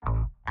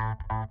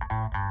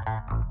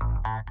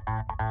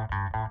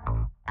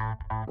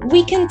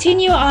We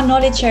continue our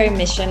knowledge sharing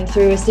mission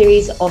through a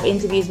series of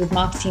interviews with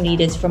marketing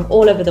leaders from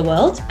all over the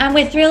world. And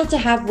we're thrilled to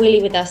have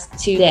Willy with us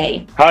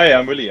today. Hi,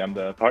 I'm Willy. I'm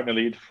the partner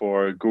lead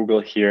for Google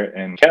here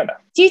in Canada.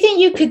 Do you think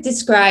you could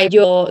describe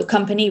your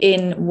company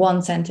in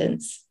one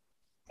sentence?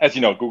 As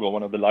you know, Google,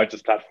 one of the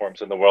largest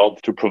platforms in the world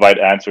to provide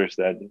answers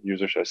that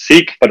users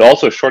seek, but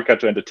also a shortcut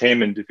to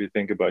entertainment if you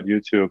think about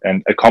YouTube,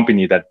 and a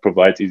company that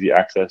provides easy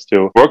access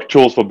to work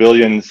tools for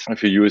billions.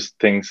 If you use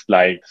things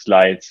like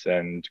Slides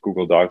and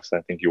Google Docs, I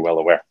think you're well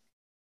aware.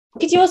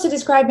 Could you also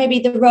describe maybe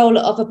the role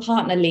of a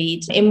partner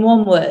lead in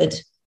one word?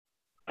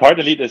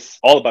 Partner lead is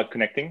all about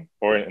connecting,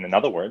 or in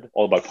another word,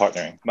 all about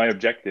partnering. My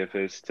objective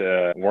is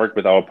to work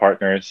with our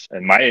partners,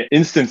 and my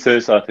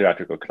instances are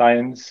theatrical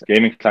clients,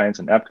 gaming clients,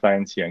 and app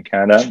clients here in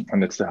Canada.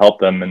 And it's to help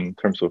them in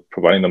terms of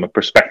providing them a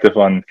perspective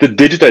on the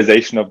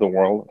digitization of the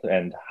world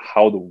and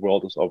how the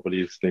world is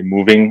obviously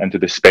moving into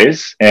this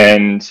space.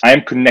 And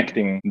I'm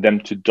connecting them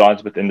to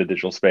dots within the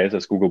digital space,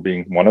 as Google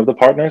being one of the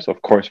partners.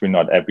 Of course, we're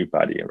not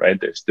everybody,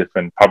 right? There's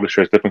different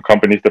publishers, different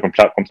companies, different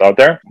platforms out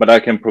there, but I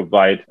can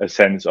provide a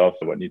sense of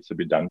what needs to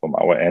be done from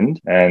our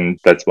end. And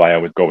that's why I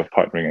would go with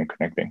partnering and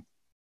connecting.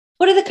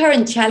 What are the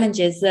current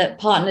challenges that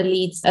partner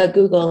leads at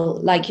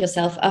Google, like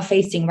yourself, are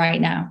facing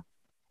right now?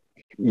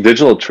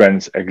 Digital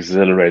trends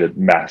accelerated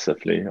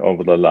massively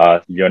over the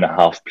last year and a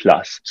half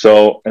plus.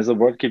 So as the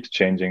world keeps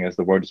changing, as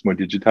the world is more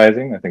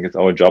digitizing, I think it's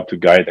our job to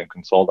guide and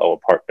consult our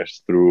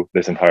partners through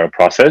this entire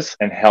process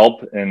and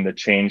help in the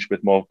change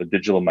with more of a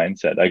digital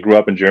mindset. I grew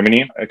up in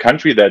Germany, a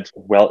country that's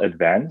well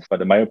advanced,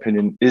 but in my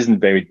opinion, isn't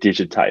very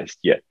digitized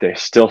yet.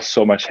 There's still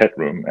so much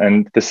headroom.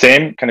 And the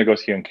same kind of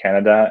goes here in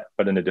Canada,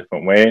 but in a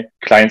different way.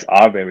 Clients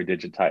are very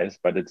digitized,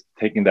 but it's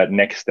taking that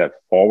next step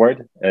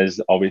forward as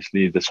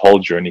obviously this whole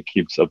journey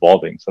keeps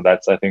evolving. So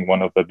that's, I think,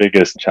 one of the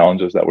biggest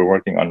challenges that we're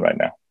working on right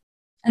now.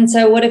 And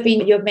so what have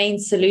been your main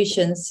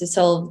solutions to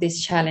solve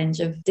this challenge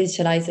of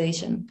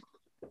digitalization?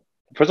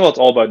 First of all, it's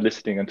all about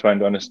listening and trying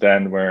to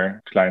understand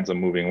where clients are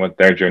moving, what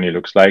their journey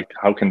looks like.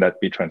 How can that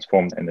be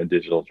transformed in a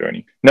digital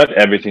journey? Not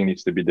everything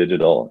needs to be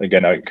digital.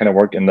 Again, I kind of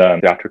work in the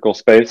theatrical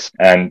space,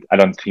 and I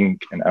don't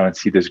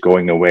see this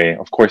going away.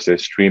 Of course,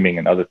 there's streaming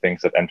and other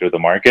things that enter the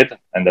market,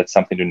 and that's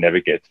something to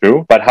navigate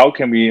through. But how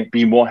can we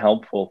be more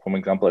helpful, for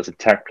example, as a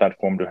tech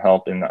platform to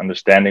help in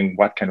understanding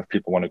what kind of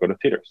people want to go to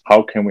theaters?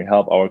 How can we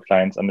help our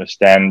clients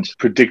understand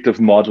predictive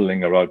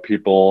modeling around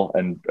people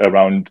and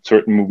around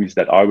certain movies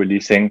that are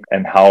releasing,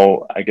 and how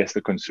I guess the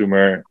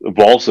consumer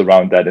evolves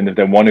around that, and if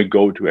they want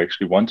to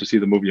actually want to see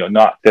the movie or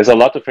not. There's a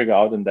lot to figure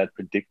out in that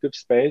predictive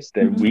space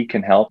that we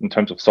can help in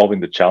terms of solving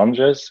the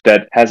challenges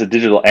that has a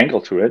digital angle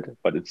to it,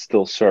 but it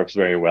still serves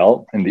very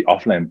well in the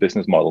offline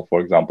business model, for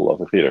example, of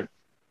a theater.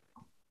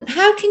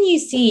 How can you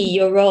see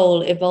your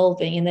role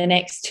evolving in the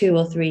next 2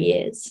 or 3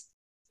 years?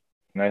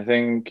 And I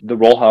think the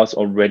role has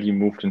already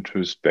moved into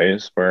a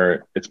space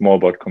where it's more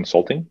about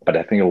consulting, but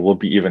I think it will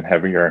be even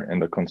heavier in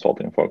the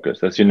consulting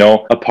focus. As you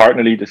know, a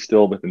partner lead is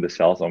still within the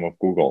sales arm of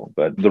Google,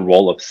 but the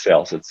role of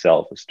sales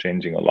itself is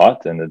changing a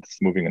lot, and it's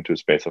moving into a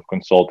space of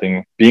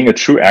consulting, being a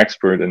true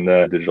expert in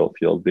the digital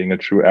field, being a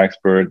true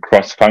expert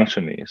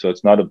cross-functionally. So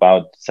it's not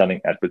about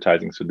selling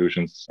advertising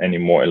solutions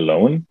anymore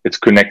alone. It's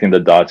connecting the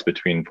dots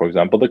between, for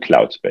example, the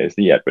cloud space,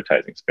 the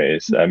advertising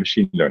space,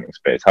 machine learning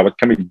space. What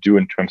can we do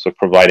in terms of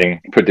providing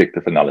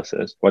predictive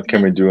analysis? What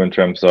can we do in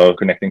terms of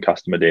connecting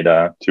customer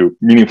data to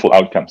meaningful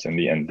outcomes in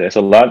the end? There's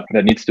a lot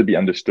that needs to be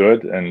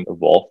understood and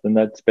evolved in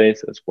that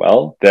space as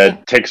well.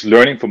 That takes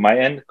learning from my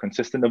end,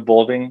 consistent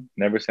evolving,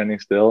 never standing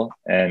still,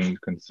 and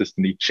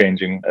consistently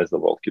changing as the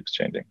world keeps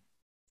changing.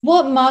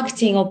 What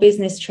marketing or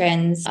business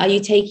trends are you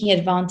taking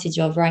advantage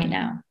of right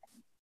now?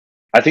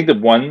 I think the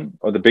one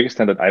or the biggest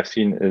trend that I've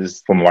seen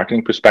is, from a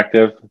marketing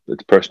perspective,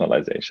 it's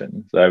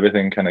personalization. So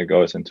everything kind of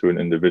goes into an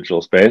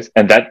individual space.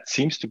 And that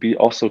seems to be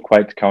also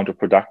quite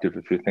counterproductive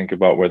if you think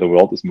about where the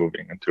world is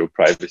moving into a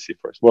privacy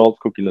first world,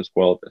 cookieless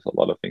world. There's a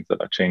lot of things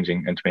that are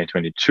changing in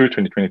 2022,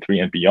 2023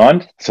 and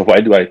beyond. So why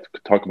do I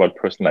talk about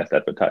personalized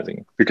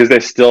advertising? Because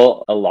there's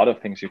still a lot of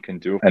things you can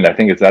do. And I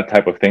think it's that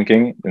type of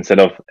thinking. Instead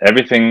of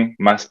everything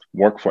must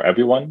work for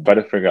everyone, try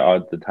to figure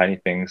out the tiny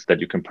things that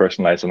you can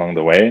personalize along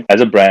the way as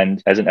a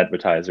brand, as an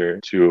advertiser,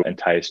 to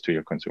entice to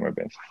your consumer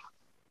base.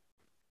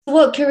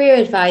 What career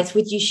advice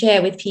would you share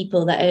with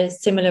people that are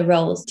similar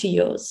roles to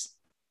yours?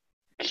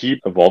 Keep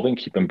evolving,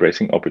 keep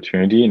embracing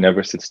opportunity,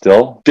 never sit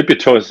still. Dip your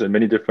toes in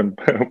many different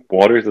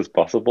waters as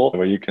possible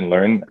where you can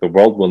learn. The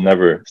world will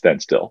never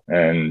stand still.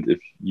 And if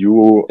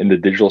you in the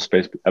digital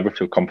space ever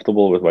feel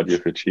comfortable with what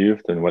you've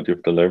achieved and what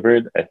you've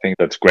delivered, I think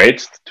that's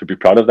great to be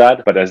proud of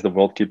that. But as the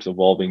world keeps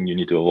evolving, you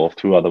need to evolve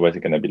too, otherwise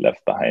you're going to be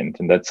left behind.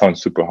 And that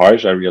sounds super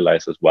harsh, I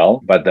realize as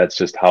well, but that's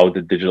just how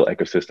the digital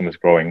ecosystem is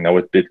growing now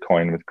with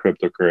Bitcoin, with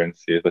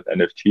cryptocurrencies, with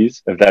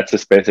NFTs. If that's a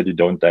space that you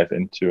don't dive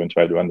into and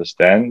try to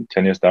understand,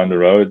 10 years down the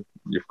road,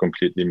 you've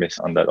completely missed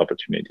on that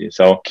opportunity.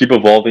 So keep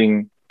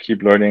evolving,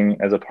 keep learning.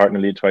 As a partner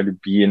lead, try to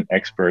be an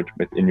expert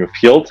within your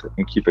field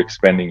and keep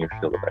expanding your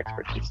field of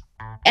expertise.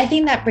 I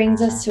think that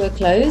brings us to a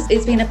close.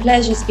 It's been a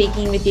pleasure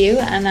speaking with you,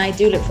 and I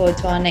do look forward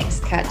to our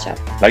next catch up.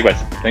 Likewise.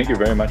 Thank you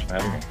very much for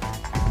having me.